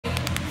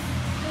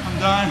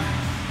done.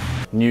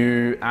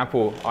 New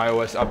Apple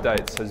iOS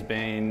updates has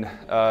been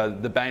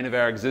the bane of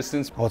our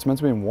existence. Oh, it's meant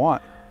to be in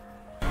white.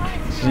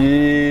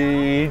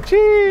 GG. Do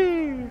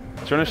you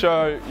want to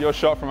show your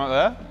shot from up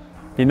there?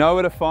 You know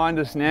where to find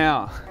us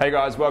now. Hey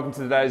guys, welcome to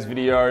today's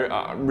video.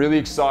 I'm really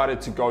excited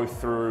to go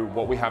through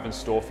what we have in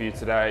store for you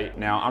today.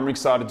 Now, I'm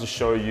excited to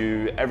show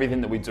you everything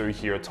that we do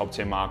here at Top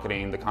Tier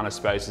Marketing, the kind of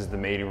spaces, the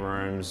meeting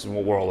rooms, and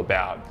what we're all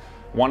about.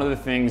 One of the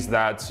things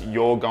that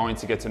you're going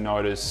to get to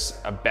notice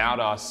about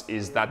us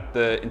is that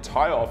the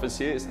entire office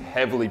here is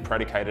heavily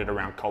predicated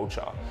around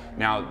culture.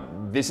 Now,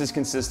 this is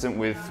consistent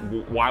with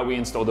why we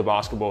installed the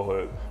basketball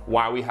hoop,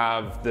 why we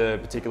have the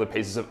particular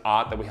pieces of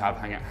art that we have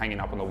hanging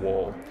up on the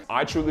wall.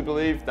 I truly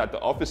believe that the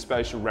office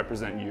space should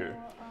represent you.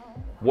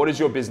 What is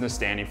your business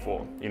standing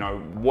for? You know,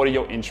 what are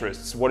your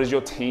interests? What is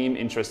your team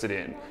interested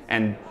in?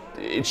 And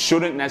it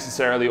shouldn't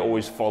necessarily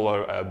always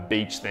follow a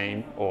beach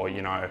theme or,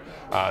 you know,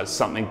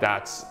 something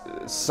that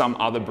some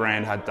other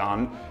brand had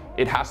done.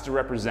 It has to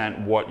represent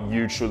what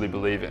you truly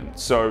believe in.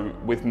 So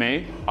with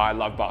me, I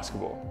love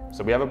basketball.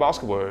 So we have a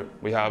basketball hoop.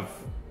 We have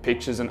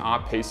pictures and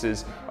art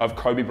pieces of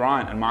Kobe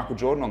Bryant and Michael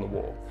Jordan on the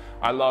wall.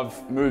 I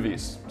love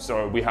movies,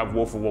 so we have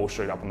Wolf of Wall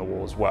Street up on the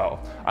wall as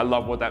well. I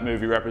love what that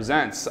movie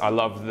represents. I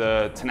love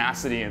the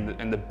tenacity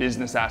and the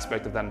business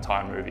aspect of that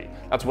entire movie.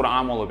 That's what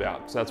I'm all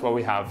about. So that's why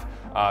we have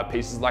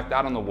pieces like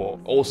that on the wall.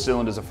 All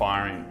cylinders are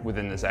firing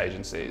within this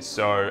agency.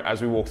 So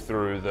as we walk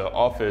through the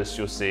office,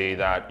 you'll see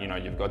that, you know,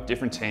 you've got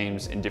different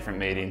teams in different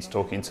meetings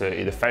talking to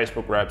either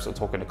Facebook reps or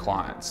talking to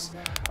clients.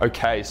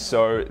 Okay,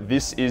 so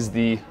this is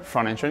the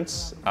front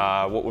entrance.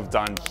 What we've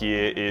done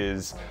here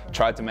is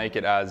tried to make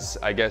it as,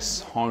 I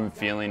guess, home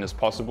feeling as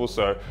possible.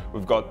 So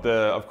we've got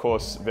the, of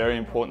course, very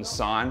important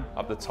sign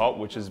up the top,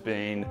 which has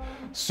been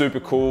super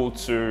cool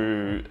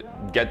to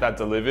get that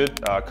delivered.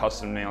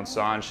 Custom neon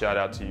sign, shout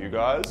out to you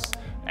guys.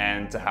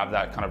 And to have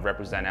that kind of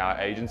represent our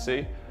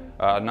agency.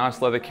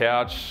 Nice leather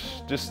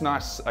couch, just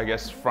nice, I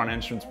guess, front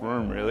entrance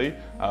room really.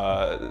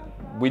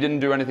 We didn't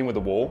do anything with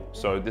the wall,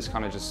 so this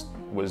kind of just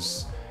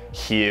was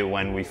here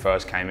when we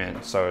first came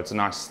in. So it's a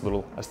nice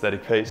little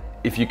aesthetic piece.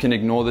 If you can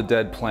ignore the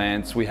dead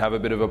plants, we have a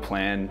bit of a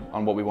plan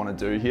on what we want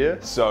to do here.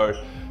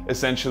 So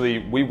essentially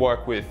we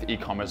work with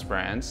e-commerce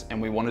brands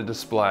and we want to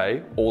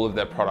display all of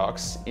their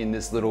products in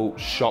this little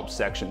shop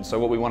section. So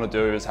what we want to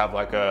do is have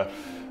like a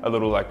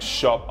little like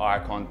shop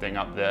icon thing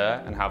up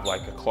there and have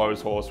like a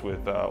clothes horse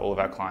with all of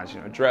our clients,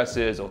 you know,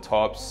 dresses or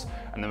tops.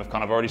 And then we've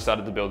kind of already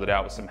started to build it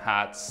out with some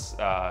hats,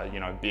 you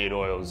know, beard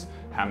oils,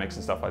 hammocks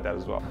and stuff like that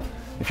as well.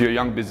 If you're a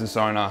young business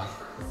owner,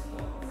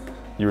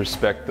 you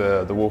respect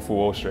the Wolf of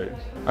Wall Street.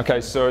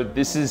 Okay, so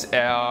this is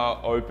our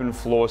open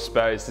floor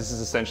space. This is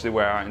essentially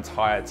where our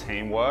entire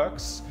team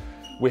works.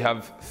 We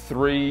have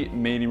 3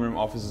 meeting room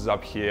offices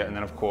up here, and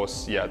then of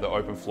course, yeah, the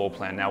open floor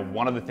plan. Now,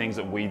 one of the things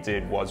that we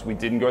did was we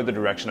didn't go the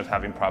direction of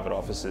having private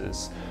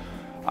offices.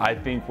 I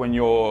think when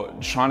you're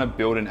trying to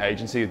build an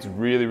agency, it's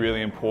really,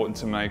 really important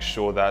to make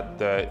sure that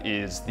there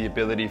is the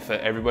ability for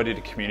everybody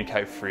to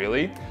communicate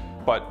freely.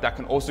 But that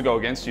can also go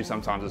against you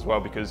sometimes as well,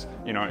 because,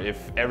 you know,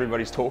 if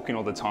everybody's talking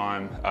all the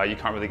time, you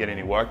can't really get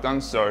any work done.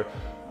 So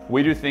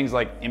we do things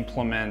like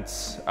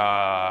implement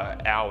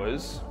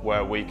hours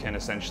where we can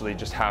essentially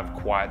just have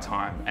quiet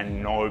time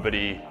and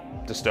nobody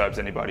disturbs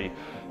anybody.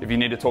 If you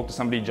need to talk to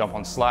somebody, jump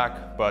on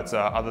Slack, but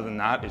other than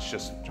that, it's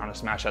just trying to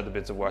smash out the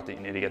bits of work that you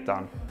need to get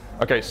done.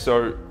 Okay,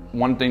 so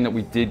one thing that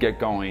we did get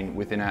going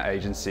within our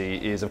agency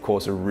is, of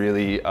course, a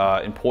really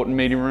important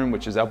meeting room,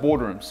 which is our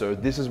boardroom. So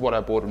this is what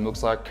our boardroom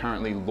looks like.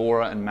 Currently,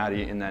 Laura and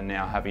Maddie in there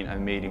now having a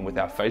meeting with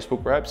our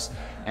Facebook reps,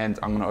 and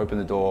I'm gonna open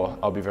the door.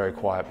 I'll be very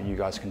quiet, but you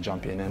guys can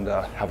jump in and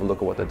have a look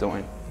at what they're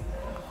doing.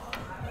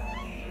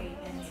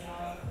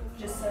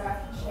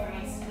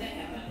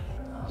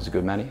 This is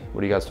good, Maddie.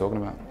 What are you guys talking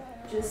about?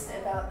 Just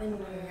about the new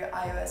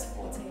iOS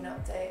 14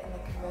 update and the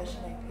conversion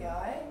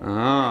API.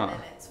 Ah. And then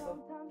it's for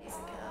his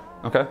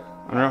account. Okay,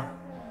 unreal.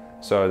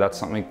 So that's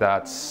something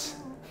that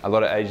a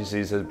lot of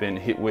agencies have been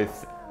hit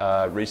with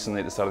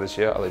recently at the start of this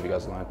year. I'll leave you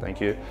guys alone, thank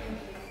you.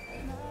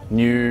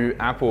 New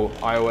Apple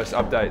iOS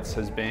updates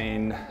has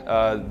been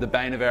the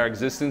bane of our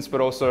existence, but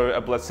also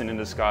a blessing in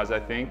disguise, I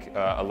think.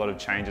 A lot of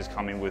changes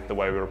coming with the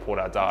way we report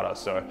our data,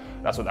 so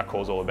that's what that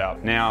call's all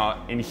about.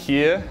 Now, in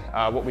here,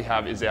 what we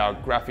have is our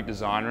graphic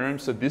design room.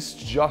 So this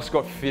just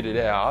got fitted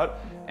out,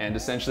 and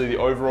essentially the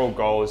overall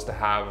goal is to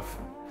have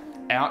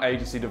our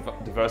agency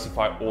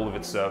diversify all of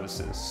its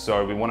services.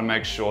 So we want to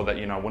make sure that,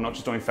 you know, we're not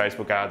just doing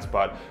Facebook ads,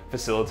 but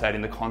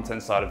facilitating the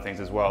content side of things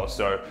as well.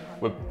 So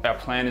our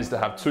plan is to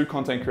have 2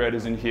 content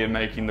creators in here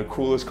making the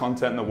coolest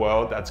content in the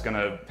world that's going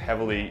to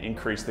heavily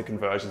increase the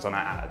conversions on our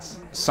ads.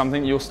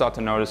 Something you'll start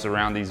to notice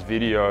around these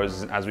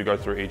videos as we go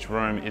through each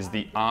room is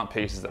the art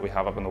pieces that we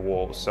have up on the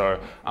wall. So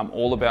I'm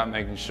all about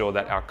making sure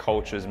that our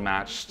culture is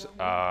matched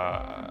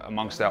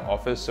amongst our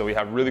office. So we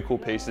have really cool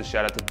pieces.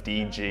 Shout out to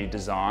DG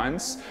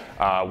Designs.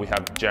 We have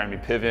have Jeremy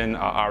Piven,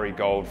 Ari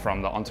Gold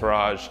from the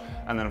Entourage,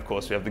 and then of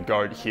course we have the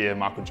GOAT here,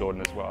 Michael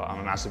Jordan as well. I'm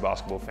a massive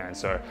basketball fan,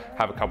 so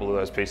have a couple of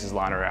those pieces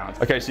lying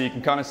around. Okay, so you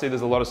can kind of see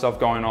there's a lot of stuff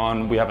going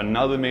on. We have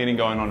another meeting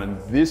going on in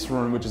this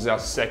room, which is our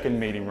second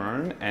meeting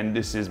room, and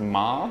this is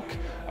Mark.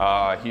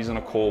 He's on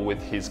a call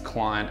with his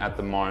client at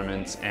the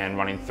moment and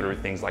running through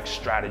things like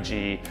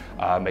strategy,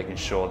 making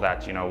sure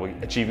that, you know, we're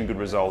achieving good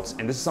results.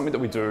 And this is something that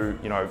we do,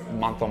 you know,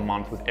 month on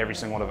month with every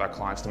single one of our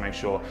clients to make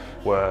sure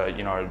we're,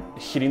 you know,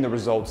 hitting the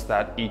results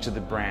that each of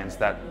the brands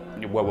that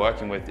we're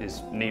working with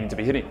is needing to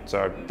be hitting.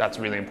 So that's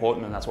really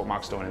important, and that's what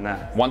Mark's doing in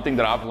there. One thing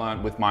that I've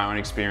learned with my own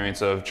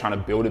experience of trying to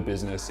build a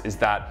business is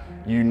that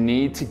you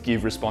need to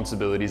give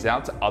responsibilities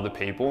out to other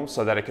people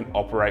so that it can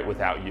operate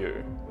without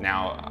you.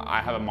 Now,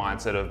 I have a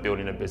mindset of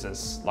building a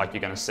business like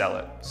you're gonna sell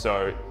it.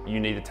 So you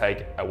need to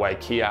take away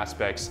key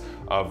aspects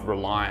of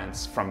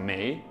reliance from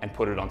me and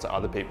put it onto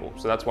other people.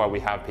 So that's why we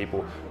have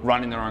people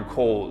running their own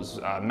calls,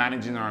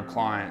 managing their own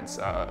clients,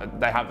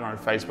 they have their own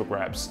Facebook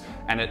reps,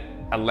 and it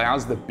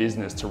allows the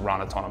business to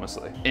run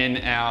autonomously. In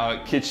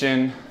our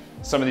kitchen,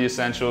 some of the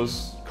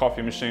essentials: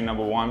 coffee machine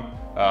number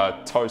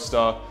 1,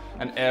 toaster,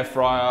 an air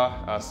fryer,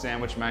 a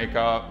sandwich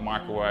maker,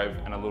 microwave,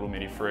 and a little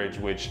mini fridge,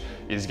 which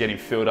is getting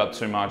filled up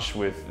too much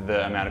with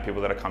the amount of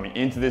people that are coming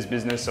into this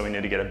business. So we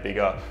need to get a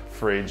bigger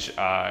fridge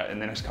in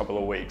the next couple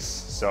of weeks.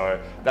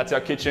 So that's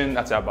our kitchen,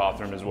 that's our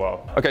bathroom as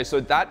well. Okay, so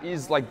that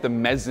is like the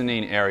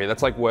mezzanine area.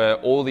 That's like where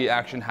all the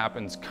action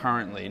happens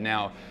currently.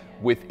 Now,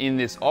 within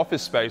this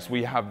office space,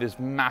 we have this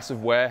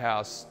massive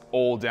warehouse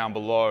all down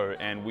below,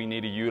 and we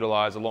need to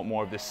utilize a lot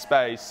more of this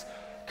space.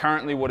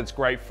 Currently, what it's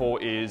great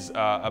for is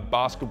a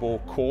basketball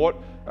court.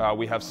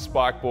 We have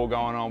spike ball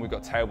going on, we've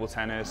got table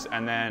tennis,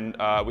 and then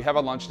we have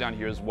a lunch down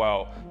here as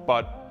well.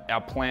 But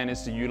our plan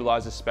is to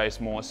utilize this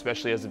space more,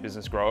 especially as the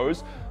business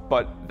grows.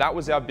 But that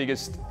was our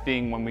biggest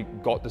thing when we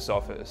got this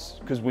office,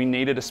 because we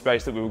needed a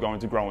space that we were going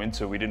to grow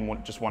into. We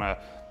didn't just want to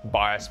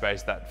buy a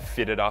space that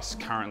fitted us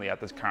currently at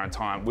this current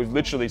time. We've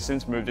literally,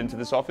 since moved into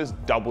this office,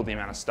 doubled the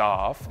amount of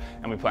staff,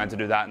 and we plan to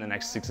do that in the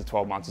next 6 to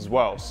 12 months as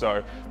well.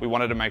 So we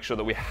wanted to make sure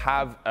that we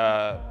have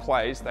a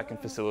place that can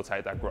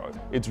facilitate that growth.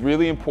 It's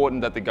really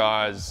important that the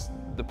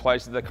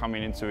place that they're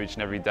coming into each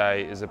and every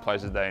day is a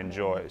place that they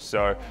enjoy.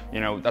 So,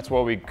 you know, that's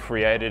why we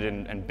created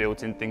and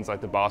built in things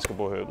like the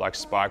basketball hoop, like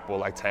spike ball,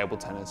 like table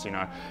tennis. You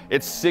know,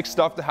 it's sick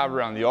stuff to have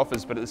around the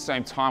office, but at the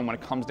same time, when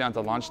it comes down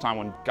to lunchtime,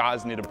 when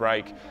guys need a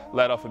break,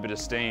 let off a bit of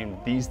steam,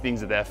 these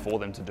things are there for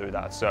them to do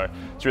that. So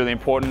it's really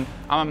important.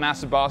 I'm a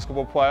massive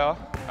basketball player.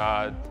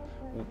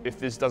 If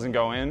this doesn't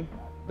go in,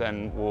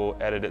 then we'll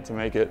edit it to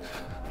make it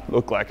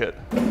look like it.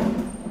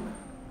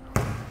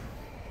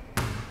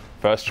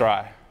 First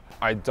try.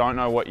 I don't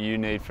know what you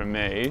need from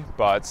me,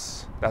 but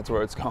that's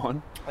where it's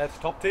going. That's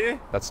top tier?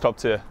 That's top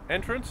tier.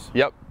 Entrance?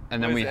 Yep.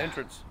 And then Where's the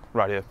entrance?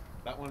 Right here.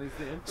 That one is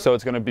the entrance? So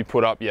it's going to be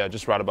put up, yeah,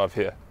 just right above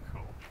here.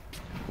 Cool.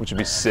 Which would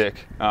be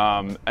sick.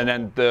 And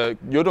then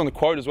you're doing the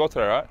quote as well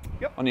today, right?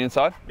 Yep. On the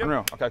inside? Yep.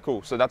 Unreal. Okay,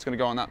 cool. So that's going to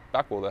go on that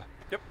back wall there.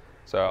 Yep.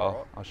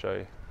 So I'll show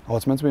you. Oh,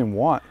 it's meant to be in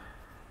white.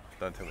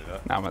 Don't tell me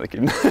that. Nah, I'm only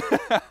kidding.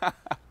 Mate,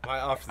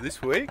 after this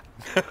week?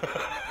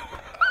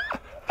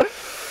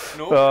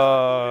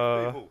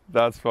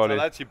 That's funny. So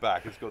that's your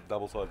back. It's got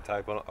double-sided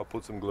tape on it. I'll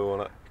put some glue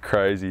on it.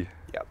 Crazy.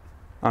 Yep.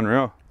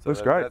 Unreal. So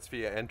looks great. That's for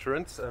your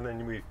entrance, and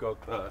then we've got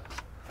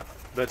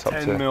the Top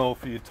 10 tier. mil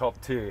for your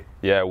top tier.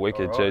 Yeah,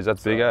 wicked. All right, Jeez,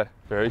 that's big, eh?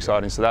 Very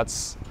exciting. So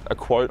that's a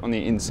quote on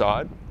the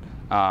inside,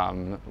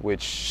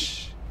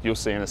 which you'll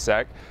see in a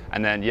sec.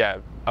 And then, yeah,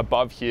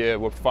 above here,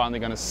 we're finally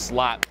going to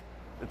slap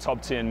the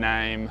top tier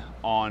name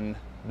on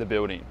the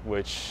building,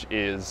 which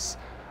is,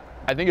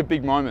 I think, a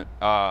big moment.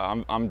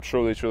 I'm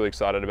truly, truly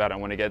excited about it.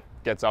 And when it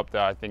gets up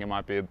there, I think it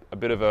might be a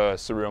bit of a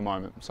surreal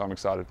moment. So I'm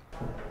excited.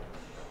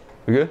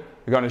 We good?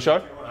 We going to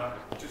show?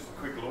 Just a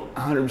quick look.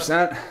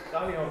 100%.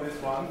 Only on this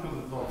one because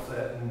it's not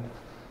set. And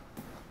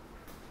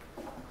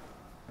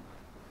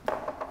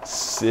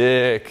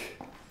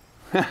Sick.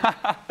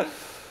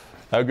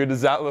 How good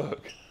does that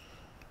look?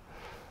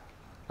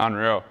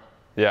 Unreal.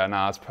 Yeah,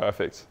 nah, that's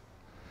perfect.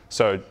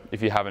 So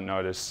if you haven't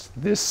noticed,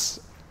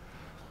 this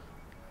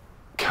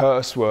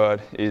curse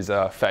word is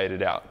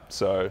faded out.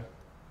 So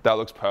that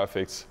looks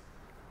perfect.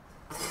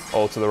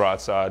 All to the right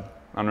side.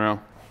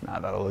 Unreal. Nah,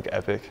 that'll look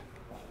epic.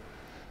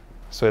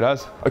 Sweet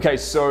as. Okay,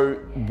 so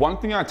one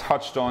thing I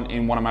touched on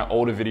in one of my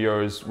older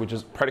videos, which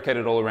is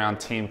predicated all around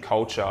team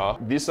culture.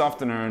 This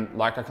afternoon,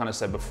 like I kind of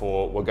said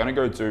before, we're gonna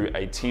go do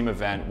a team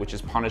event, which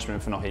is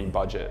punishment for not hitting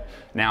budget.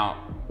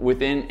 Now,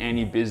 within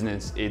any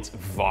business, it's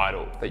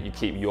vital that you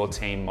keep your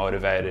team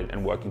motivated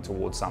and working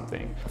towards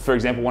something. For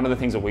example, one of the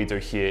things that we do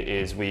here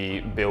is we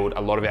build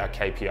a lot of our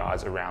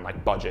KPIs around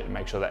like budget and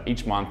make sure that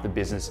each month the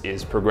business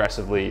is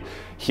progressively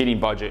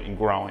hitting budget and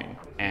growing.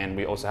 And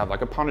we also have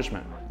like a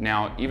punishment.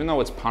 Now, even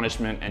though it's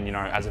punishment and, you know,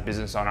 as a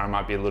business owner, I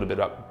might be a little bit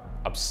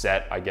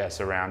upset, I guess,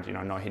 around, you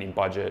know, not hitting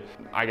budget.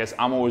 I guess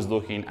I'm always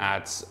looking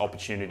at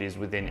opportunities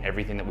within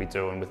everything that we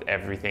do and with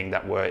everything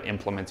that we're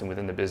implementing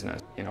within the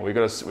business. You know, we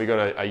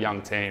got a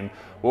young team.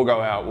 We'll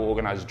go out, we'll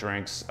organize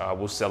drinks,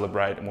 we'll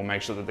celebrate, and we'll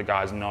make sure that the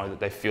guys know that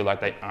they feel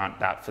like they earned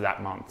that for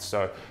that month.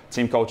 So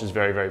team culture is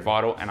very, very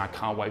vital, and I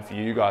can't wait for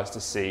you guys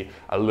to see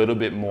a little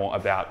bit more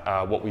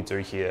about what we do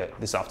here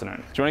this afternoon.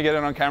 Do you want to get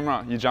it on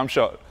camera, your jump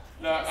shot?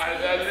 No,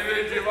 I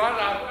literally do one.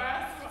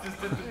 Do you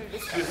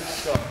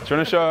want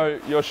to show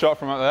your shot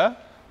from up there?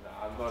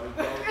 No,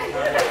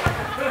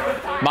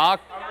 I'm not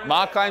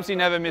Mark claims he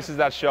never misses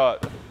that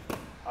shot.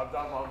 I've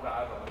done one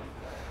bad one.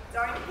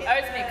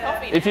 Owes me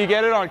coffee. If you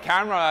get it on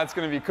camera, that's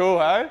going to be cool,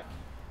 hey?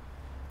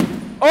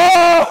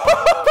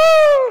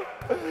 Oh!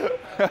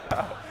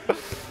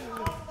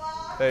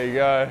 There you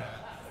go.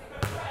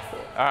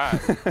 All right.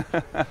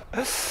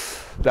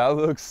 That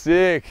looks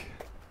sick.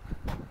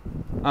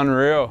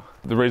 Unreal.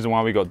 The reason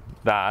why we got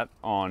that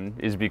on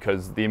is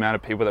because the amount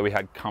of people that we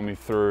had coming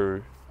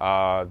through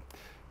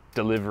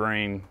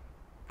delivering,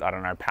 I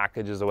don't know,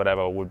 packages or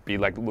whatever, would be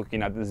like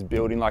looking at this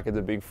building like it's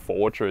a big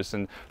fortress,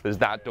 and there's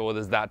that door,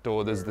 there's that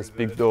door, there's this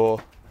big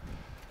door.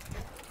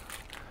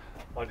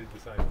 I did the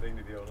same thing,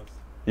 to be honest.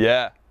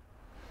 Yeah.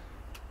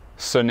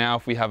 So now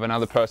if we have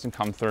another person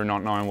come through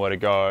not knowing where to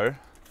go,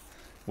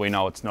 we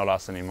know it's not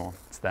us anymore,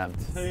 it's them.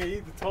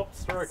 T, the top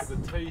stroke of the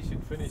T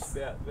should finish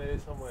about there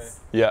somewhere.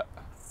 Yeah.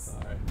 So,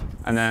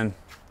 and then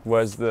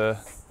where's the...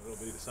 It'll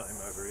be the same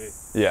over here.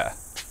 Yeah.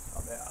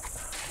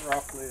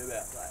 Roughly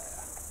about there.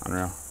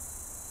 Unreal.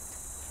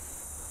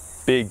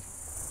 Big,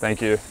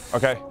 thank you.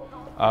 Okay,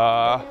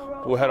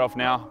 we'll head off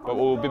now, but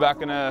we'll be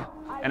back in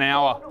an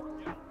hour.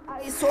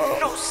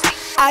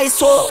 I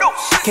swore,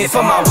 came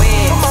for my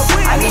wins.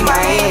 I need my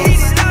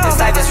hands. This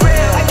life is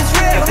real.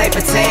 If they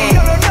pretend,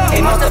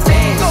 ain't no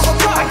defense.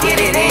 I get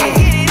it in.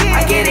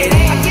 I get it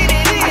in.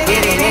 I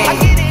get it in.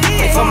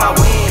 Came for my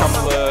wins.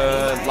 Couple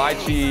of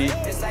lychee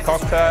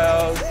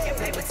cocktails.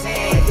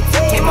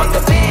 Came on the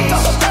bench.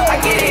 I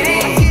get it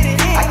in.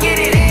 I get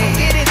it in.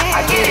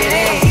 I get it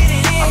in.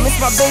 I miss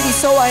my baby,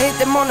 so I hit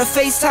them on the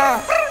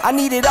FaceTime. I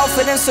need it all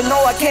for them, so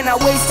no, I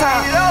cannot waste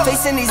time.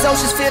 Facing these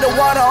oceans, feel the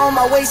water on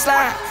my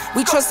waistline.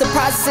 We trust the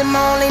process and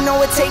I only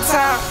know it takes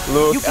time.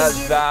 Look at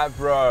that,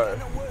 bro.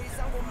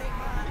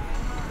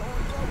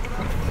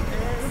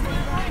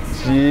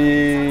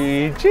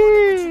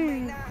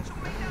 GG.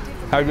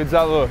 How good's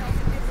that look?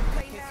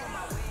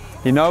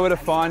 You know where to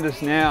find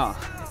us now.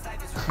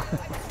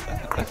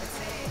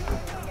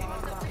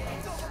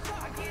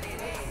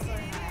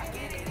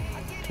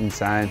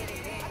 Insane.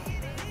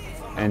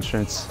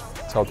 Entrance,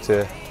 top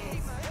tier.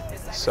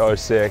 So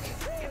sick.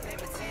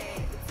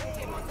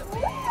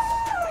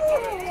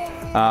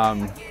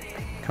 Can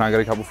I get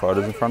a couple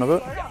photos in front of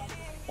it?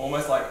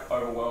 Almost like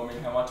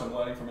overwhelming how much I'm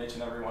learning from each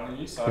and every one of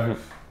you, so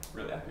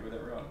really happy with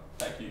everyone.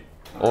 Thank you.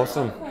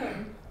 Awesome.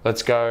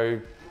 Let's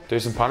go do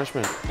some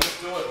punishment.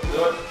 Let's do it.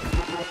 Do it.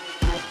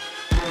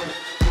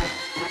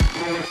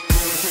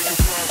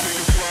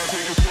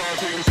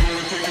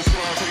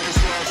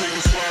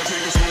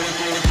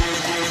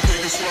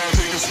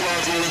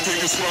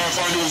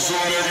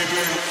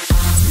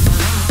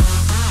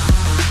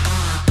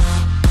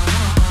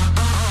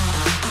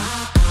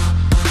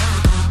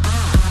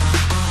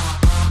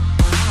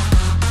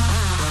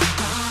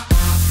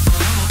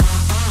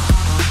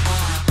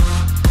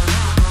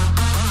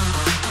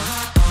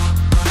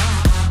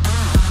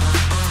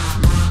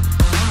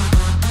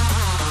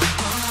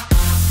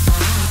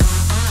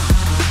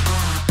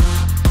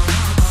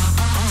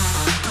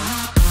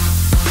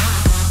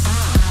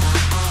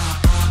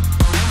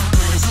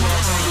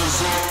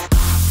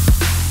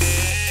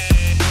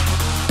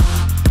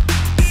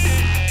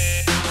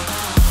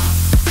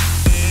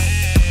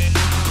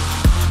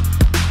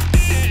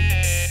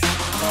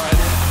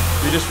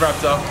 We just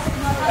wrapped up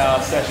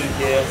our session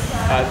here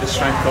at the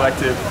Strength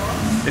Collective.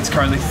 It's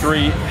currently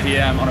 3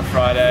 p.m. on a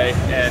Friday,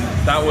 and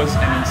that was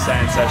an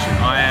insane session.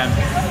 I am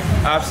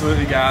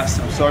absolutely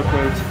gassed. I'm so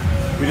cooked.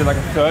 We did like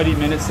a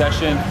 30-minute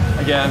session.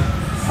 Again,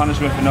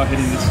 punishment for not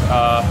hitting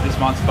this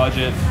month's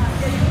budget.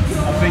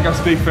 I think I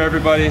speak for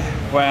everybody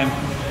when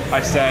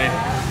I say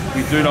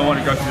we do not want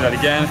to go through that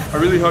again. I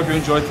really hope you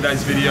enjoyed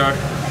today's video,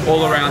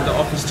 all around the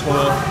office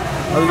tour.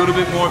 A little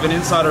bit more of an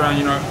insight around,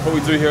 you know, what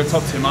we do here at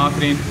Top Tier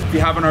Marketing. If you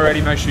haven't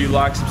already, make sure you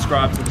like,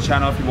 subscribe to the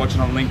channel if you're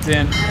watching on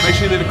LinkedIn. Make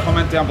sure you leave a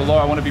comment down below.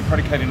 I want to be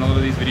predicating a lot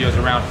of these videos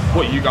around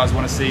what you guys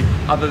want to see.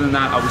 Other than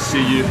that, I will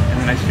see you in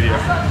the next video.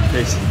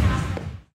 Peace.